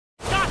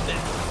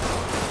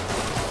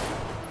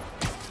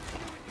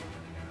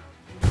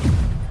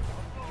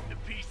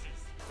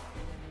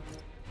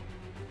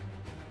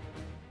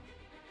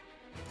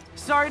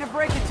sorry to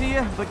break it to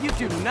you, but you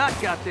do not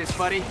got this,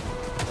 buddy.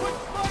 What's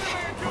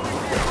Spider-Man doing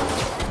here?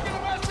 He's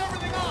gonna mess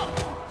everything up!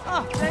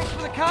 Oh, thanks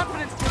for the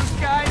confidence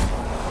boost, guys.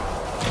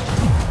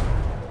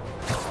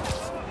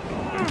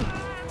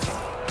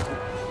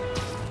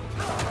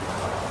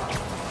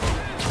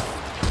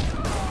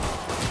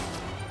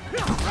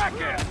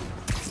 Racket!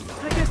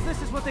 I guess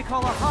this is what they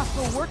call a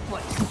hostile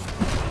workplace.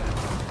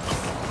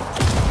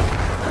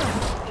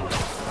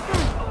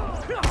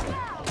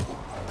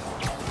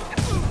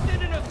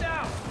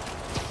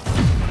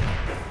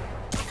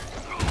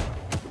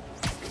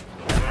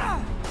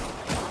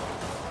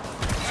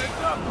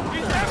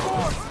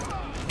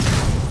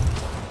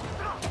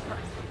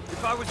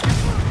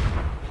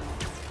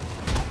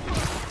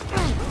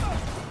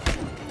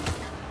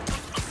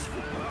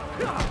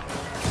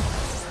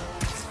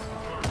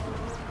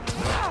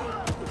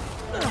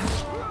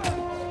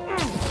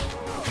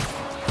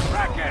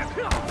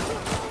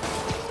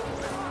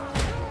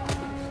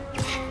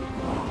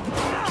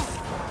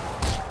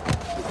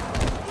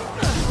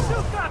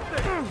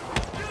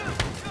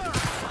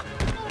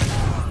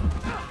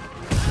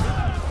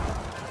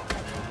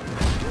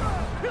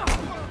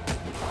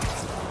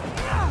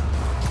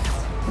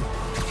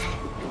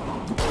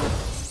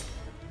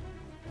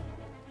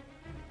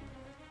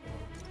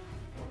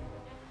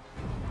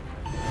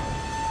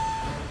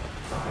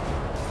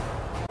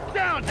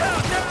 Down!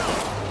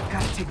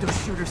 Gotta take those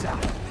shooters out.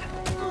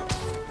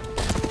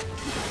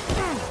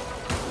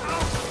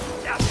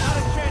 Not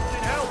a chance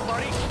in hell,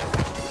 buddy!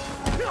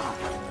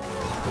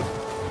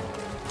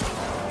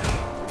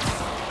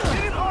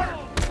 Hit him hard!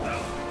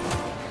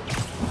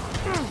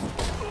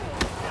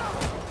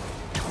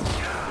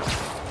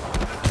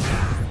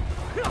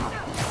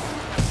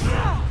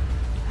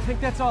 I think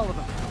that's all of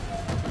them.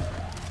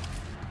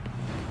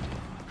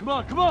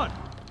 Come on!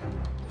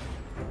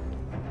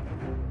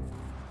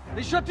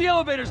 They shut the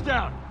elevators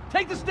down!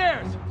 Take the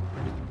stairs!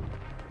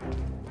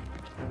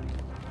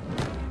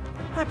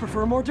 I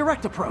prefer a more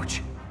direct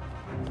approach.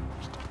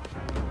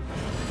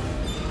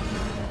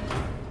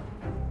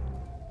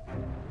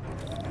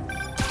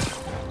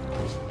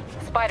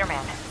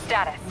 Spider-Man,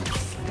 status.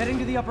 Heading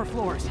to the upper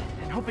floors,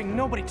 and hoping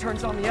nobody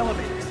turns on the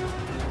elevators.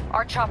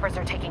 Our choppers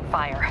are taking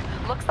fire.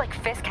 Looks like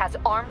Fisk has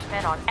armed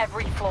men on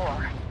every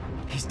floor.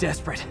 He's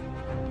desperate.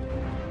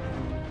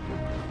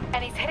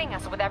 And he's hitting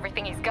us with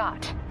everything he's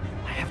got.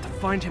 I have to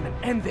find him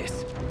and end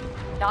this.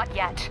 Not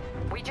yet.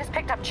 We just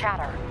picked up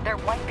chatter. They're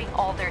wiping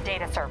all their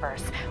data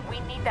servers. We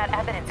need that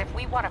evidence if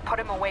we want to put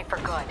him away for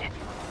good.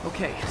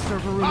 Okay,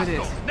 server room it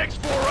is. Next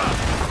floor up!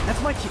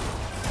 That's my cue.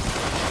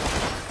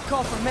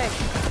 Call from May.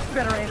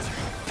 Better answer.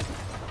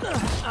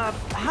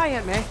 Hi,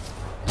 Aunt May.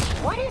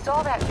 What is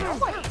all that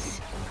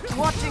noise?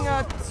 Watching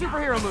a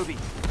superhero movie.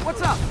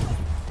 What's up?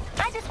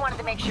 I just wanted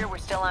to make sure we're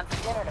still on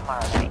for dinner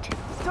tomorrow night.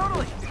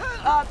 Totally.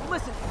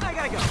 Listen, I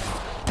gotta go.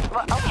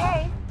 Well,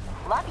 okay.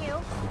 Love you.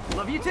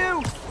 Love you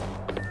too.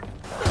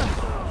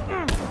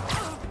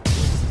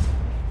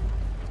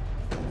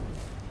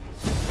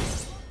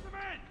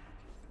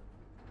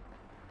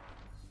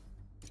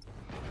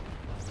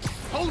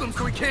 Hold him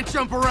so he can't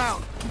jump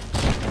around!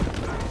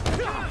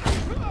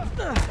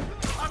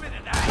 I'm in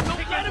an act!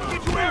 Don't let him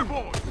get you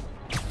airborne!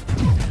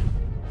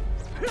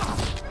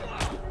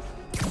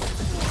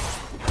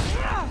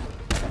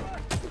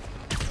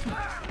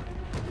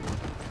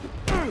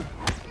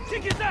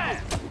 Kick his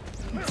ass!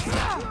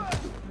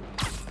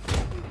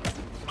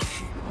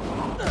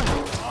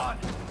 Come on!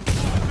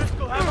 Fisk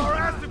will have our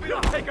ass if we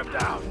don't take him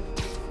down!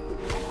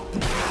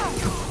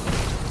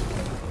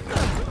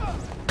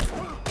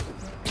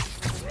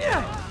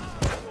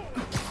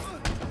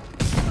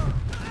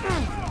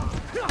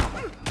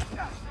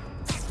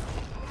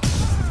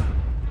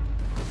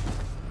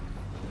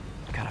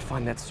 Gotta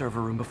find that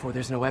server room before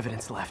there's no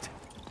evidence left.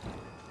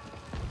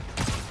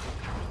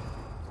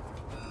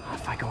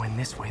 If I go in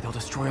this way, they'll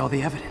destroy all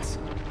the evidence.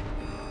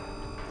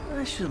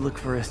 I should look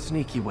for a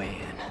sneaky way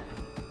in.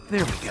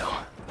 There we go.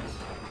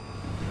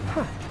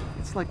 Huh.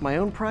 It's like my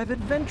own private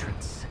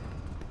ventrance.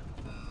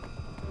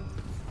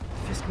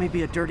 Fisk may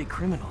be a dirty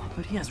criminal,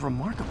 but he has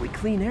remarkably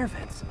clean air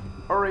vents.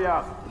 Hurry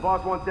up. The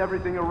boss wants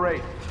everything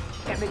erased.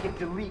 Can't make it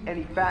delete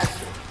any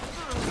faster.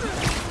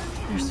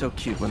 They're so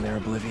cute when they're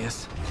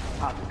oblivious.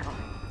 How's it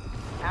coming?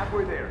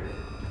 Halfway there.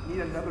 Need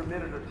another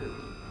minute or two.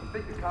 You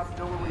think the cops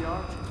know where we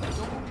are?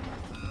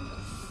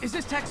 Is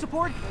this tech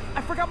support?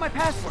 I forgot my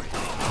password.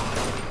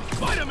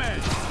 Spider-Man!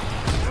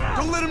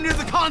 Don't let him near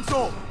the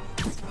console!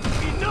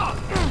 Enough!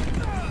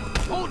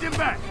 Hold him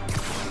back!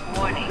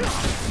 Warning.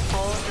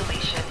 Full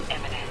deletion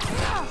imminent.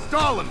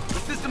 Stall him! The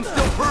system's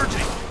still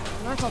purging!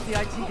 I thought the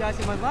IT guys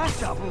in my last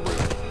job were rude.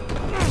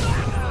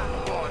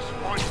 Boss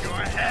wants your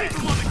head! Keep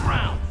him on the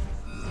ground!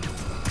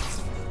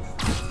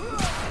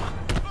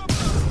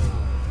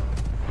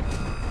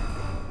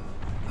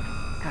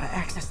 Gotta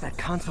access that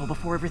console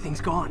before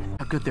everything's gone.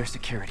 How good their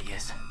security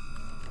is.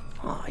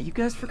 Aw, you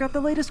guys forgot the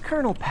latest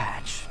kernel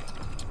patch.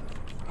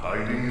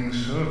 Hiding in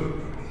server.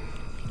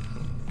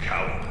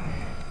 Coward.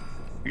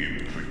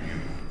 Even for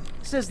you.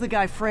 Says the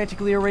guy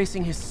frantically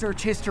erasing his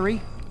search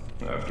history.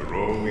 After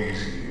all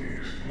these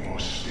years, You're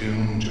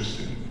still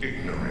just an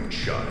ignorant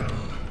child.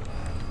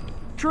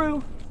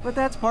 True, but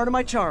that's part of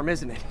my charm,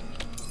 isn't it?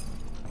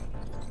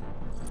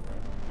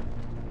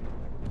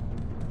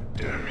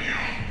 Damn you.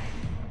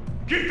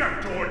 Keep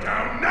that door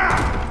down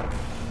now!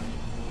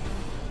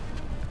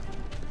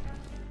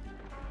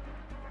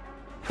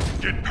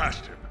 Get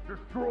past him.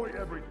 Destroy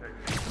everything.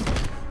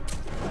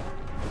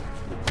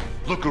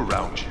 Look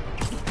around you.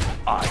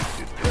 I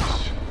did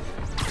this.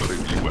 But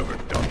have you ever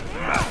done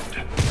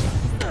that?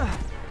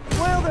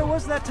 Well, there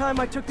was that time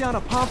I took down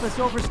a pompous,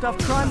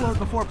 overstuffed crime lord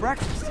before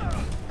breakfast.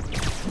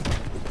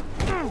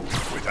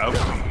 Without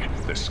me,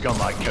 the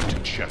scum I kept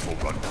in check will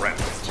run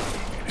rampant.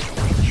 And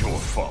it'll be your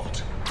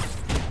fault.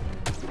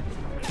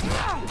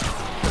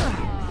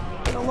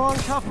 Been a long,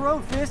 tough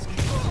road, Fisk.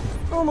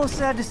 Almost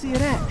sad to see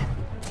it end.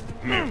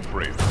 Live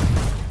brave.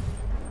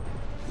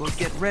 We'll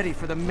get ready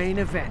for the main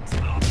event.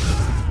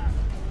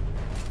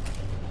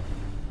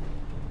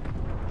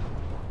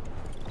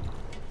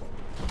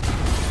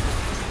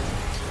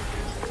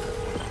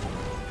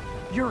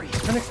 Yuri,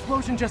 an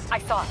explosion just... I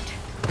saw it.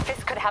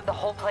 Fisk could have the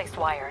whole place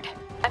wired.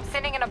 I'm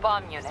sending in a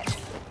bomb unit.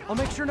 I'll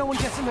make sure no one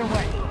gets in their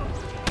way.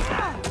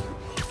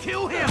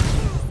 Kill him!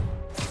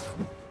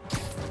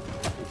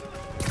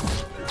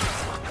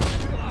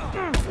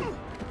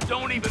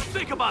 Don't even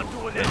think about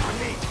doing that to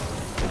me!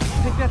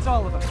 I think that's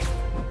all of us.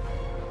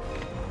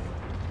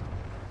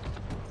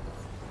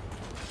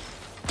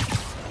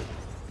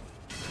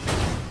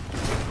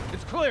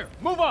 It's clear!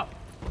 Move up!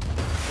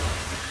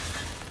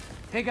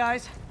 Hey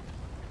guys,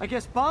 I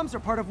guess bombs are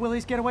part of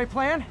Willie's getaway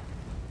plan?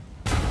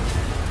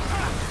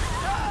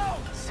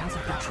 Sounds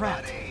like they're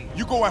trapped.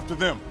 You go after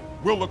them.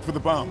 We'll look for the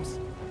bombs.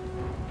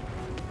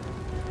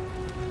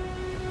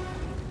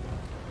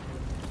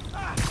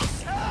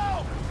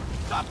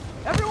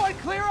 Everyone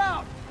clear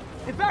out!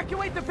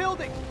 Evacuate the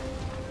building!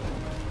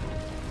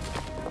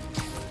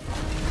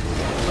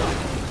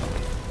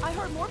 I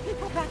heard more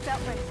people back that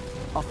way.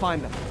 I'll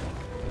find them.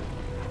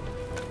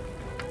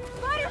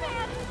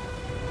 Spider-Man!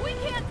 We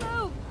can't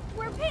move!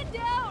 We're pinned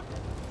down!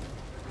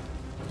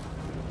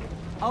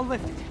 I'll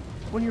lift it.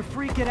 When you're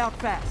free, get out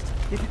fast.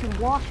 If you can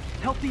walk,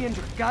 help the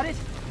injured. Got it?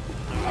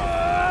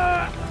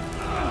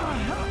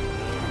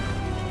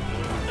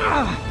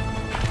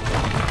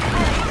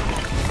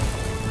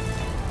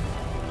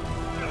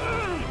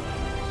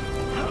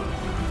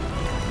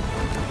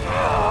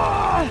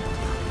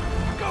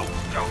 Go,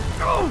 go,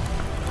 go!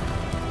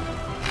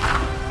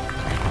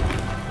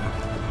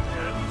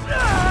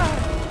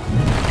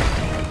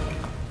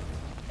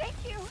 Thank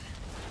you!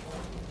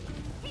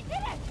 He did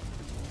it!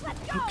 Let's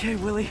go! Okay,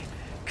 Willie.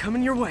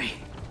 Coming your way.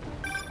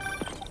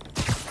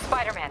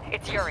 Spider-Man,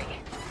 it's Yuri.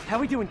 How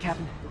we doing,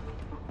 Captain?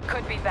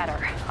 Could be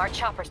better. Our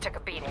choppers took a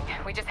beating.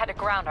 We just had to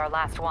ground our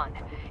last one.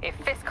 If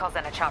Fisk calls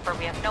in a chopper,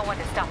 we have no one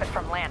to stop it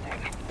from landing.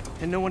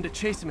 And no one to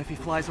chase him if he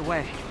flies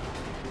away.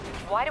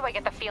 Why do I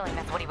get the feeling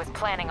that's what he was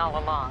planning all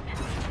along?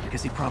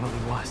 Because he probably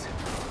was.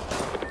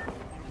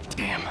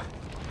 Damn.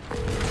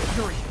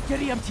 Yuri, get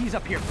EMTs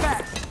up here,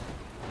 fast!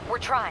 We're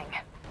trying.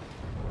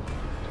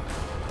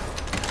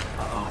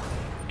 Uh-oh.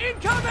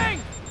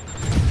 Incoming!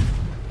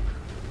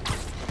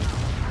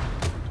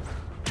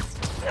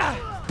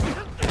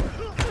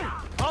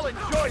 I'll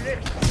enjoy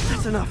this!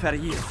 That's enough out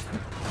of you.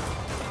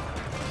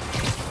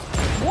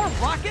 More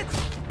rockets?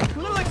 A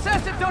little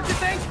excessive, don't you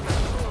think?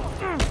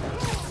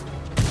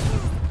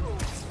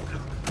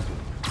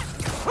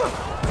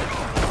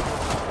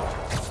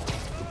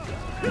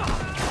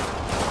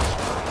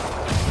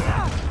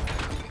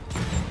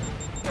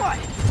 What?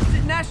 Is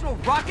it National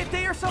Rocket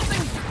Day or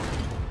something?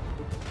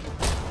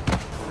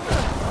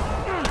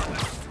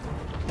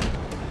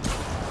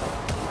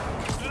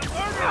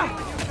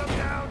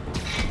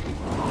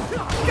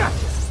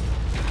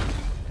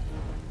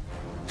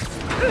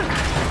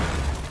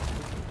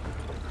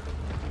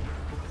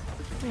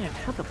 Man,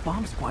 how'd the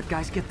bomb squad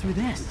guys get through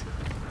this?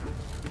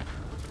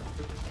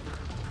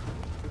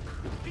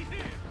 He's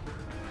here!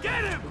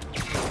 Get him!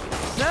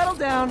 Settle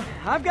down.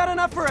 I've got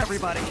enough for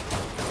everybody.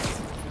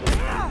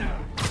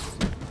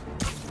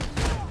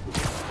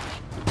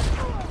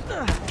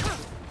 I'm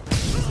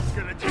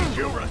gonna teach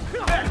you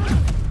respect!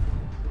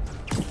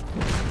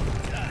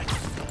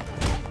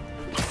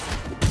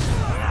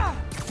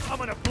 I'm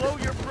gonna blow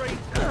your brains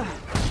out!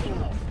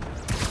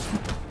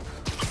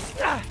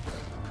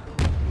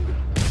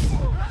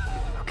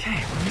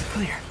 Okay, room's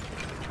clear.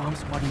 Bomb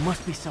squad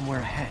must be somewhere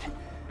ahead.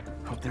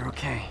 Hope they're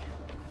okay.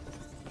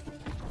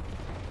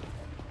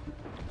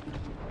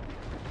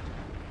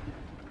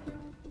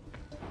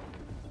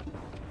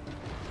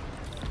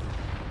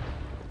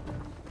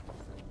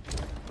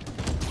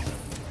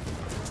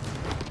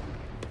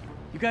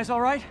 You guys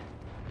all right?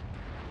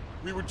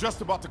 We were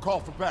just about to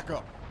call for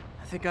backup.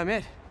 I think I'm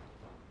it.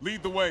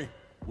 Lead the way.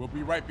 We'll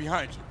be right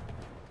behind you.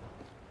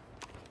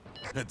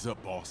 Heads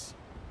up, boss.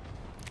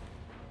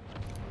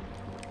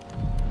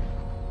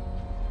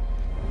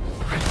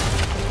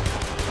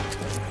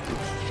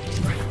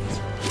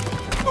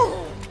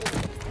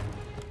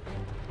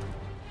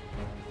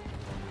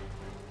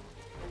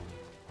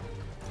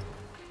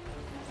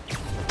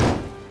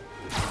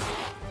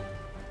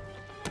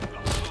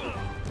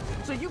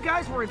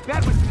 were in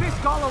bed with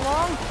Fisk all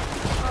along?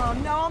 Oh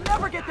no, I'll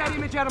never get that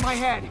image out of my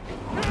head!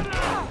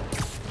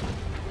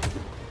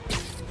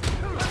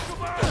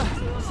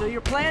 So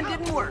your plan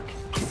didn't work.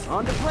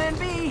 On to plan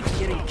B,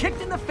 getting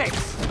kicked in the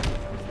face.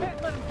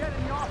 Can't let him get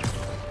in the office.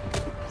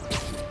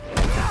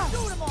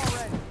 Shoot him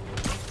already!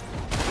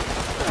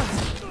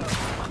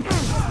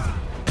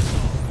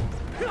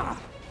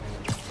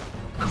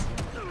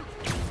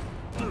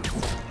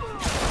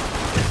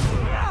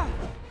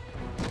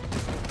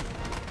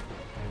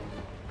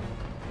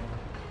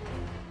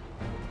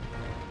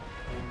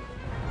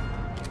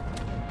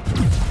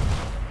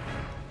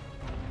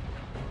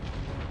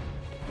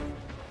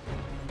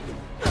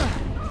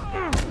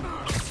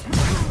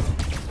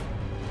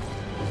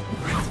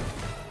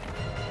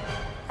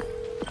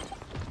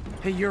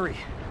 Hey Yuri,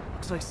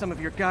 looks like some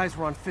of your guys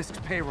were on Fisk's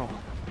payroll.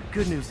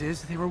 Good news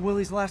is, they were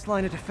Willie's last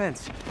line of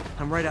defense.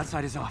 I'm right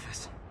outside his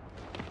office.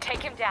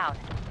 Take him down,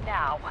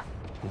 now.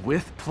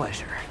 With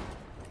pleasure.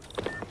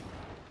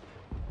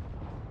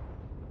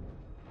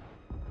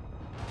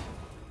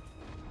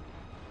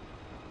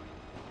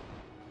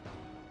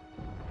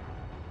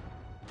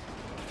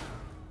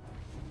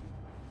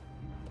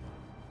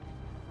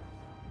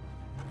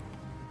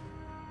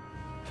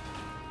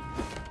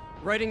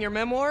 Writing your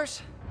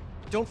memoirs?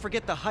 Don't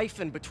forget the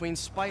hyphen between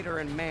spider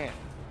and man.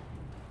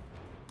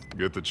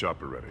 Get the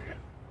chopper ready.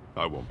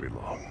 I won't be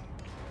long.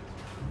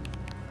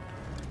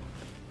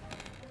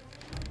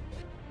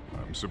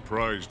 I'm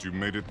surprised you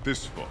made it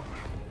this far.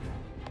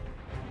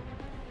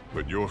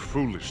 But your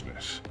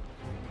foolishness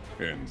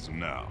ends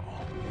now.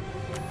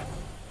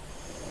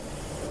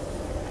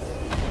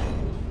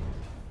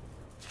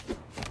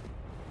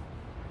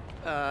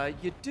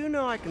 You do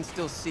know I can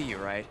still see you,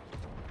 right?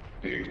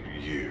 8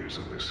 years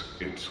of this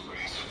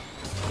insolence.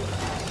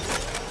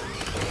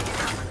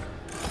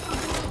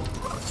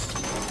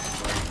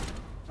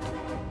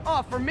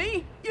 Oh, for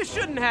me? You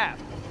shouldn't have!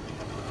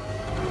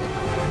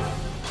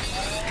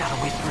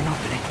 Gotta wait for an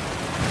opening.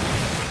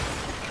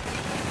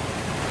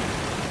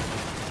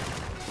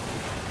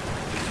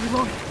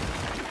 Reloading.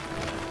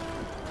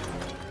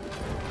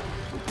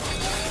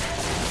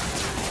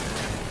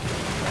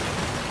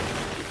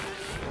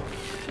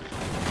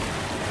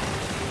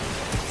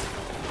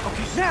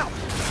 Okay, now!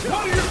 What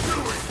are you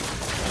doing?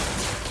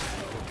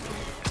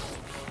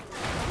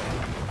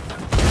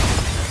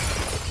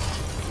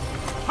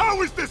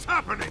 How is this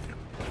happening?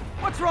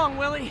 What's wrong,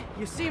 Willie?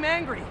 You seem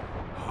angry.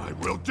 I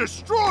will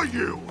destroy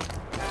you!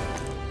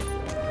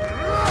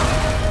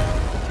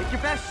 Take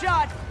your best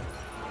shot.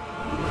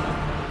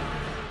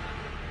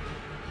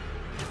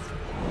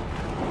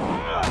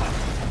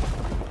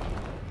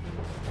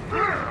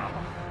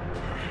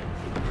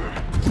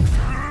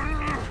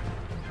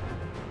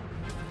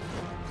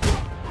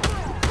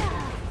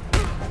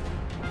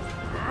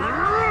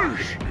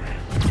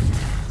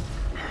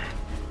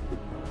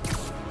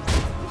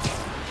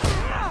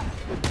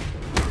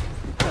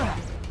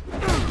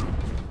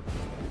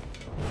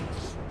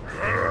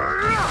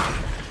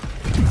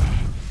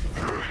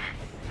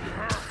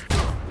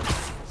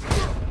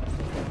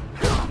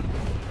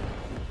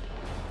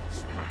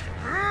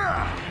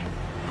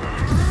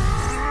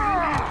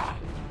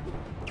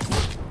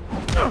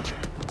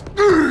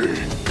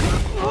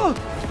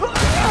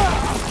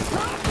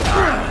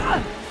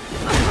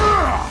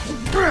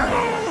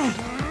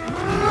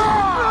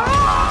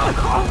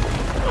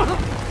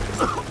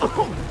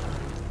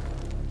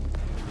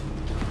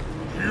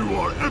 You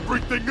are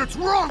everything that's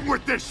wrong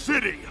with this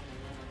city!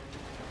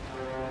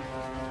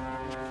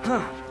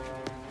 Huh.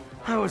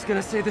 I was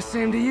gonna say the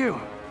same to you.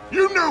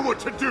 You know what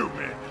to do,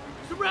 man!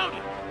 Surround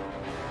him!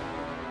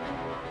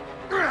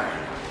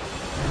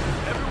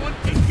 Everyone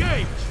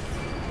engage!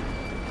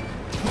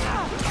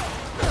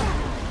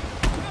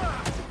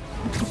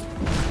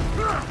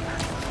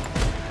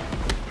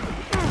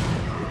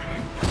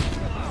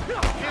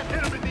 Can't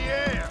hit him in the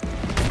air!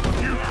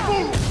 You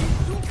fool!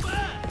 Too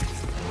fast!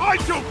 I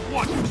don't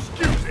want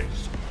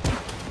excuses!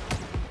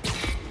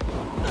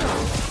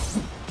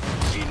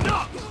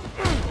 Enough!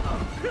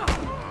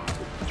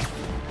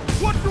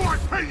 What do I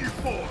pay you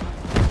for?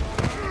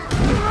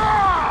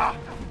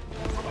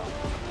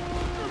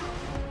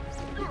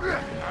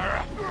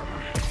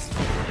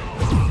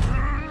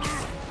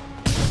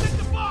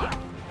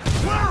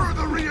 Where are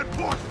the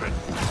reinforcements?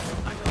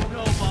 I don't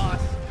know,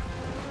 boss.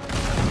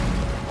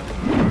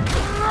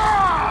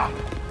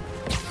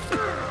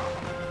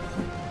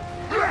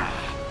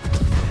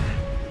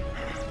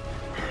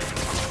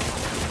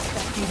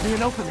 That gave me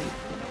an opening.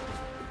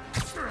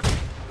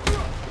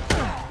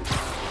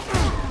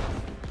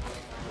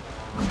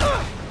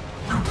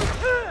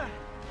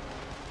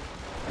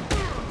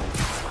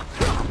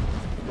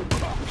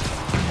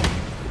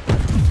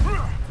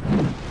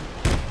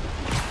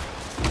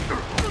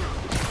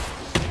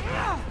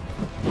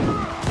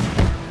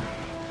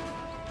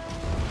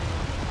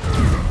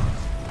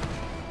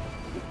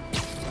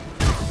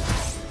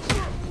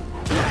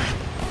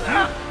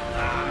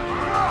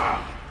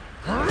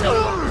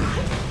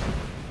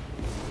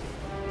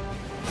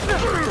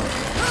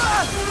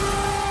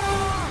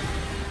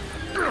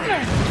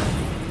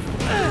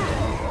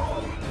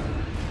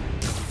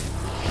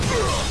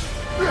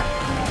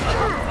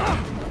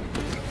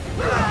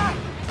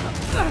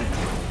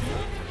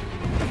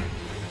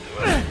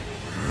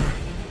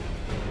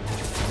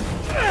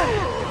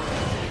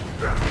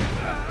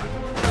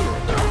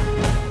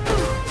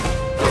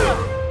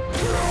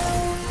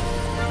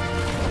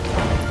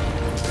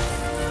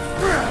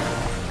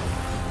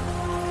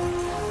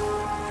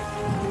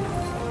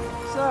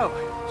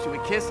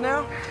 kiss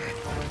now?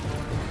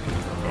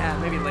 Yeah,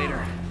 maybe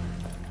later.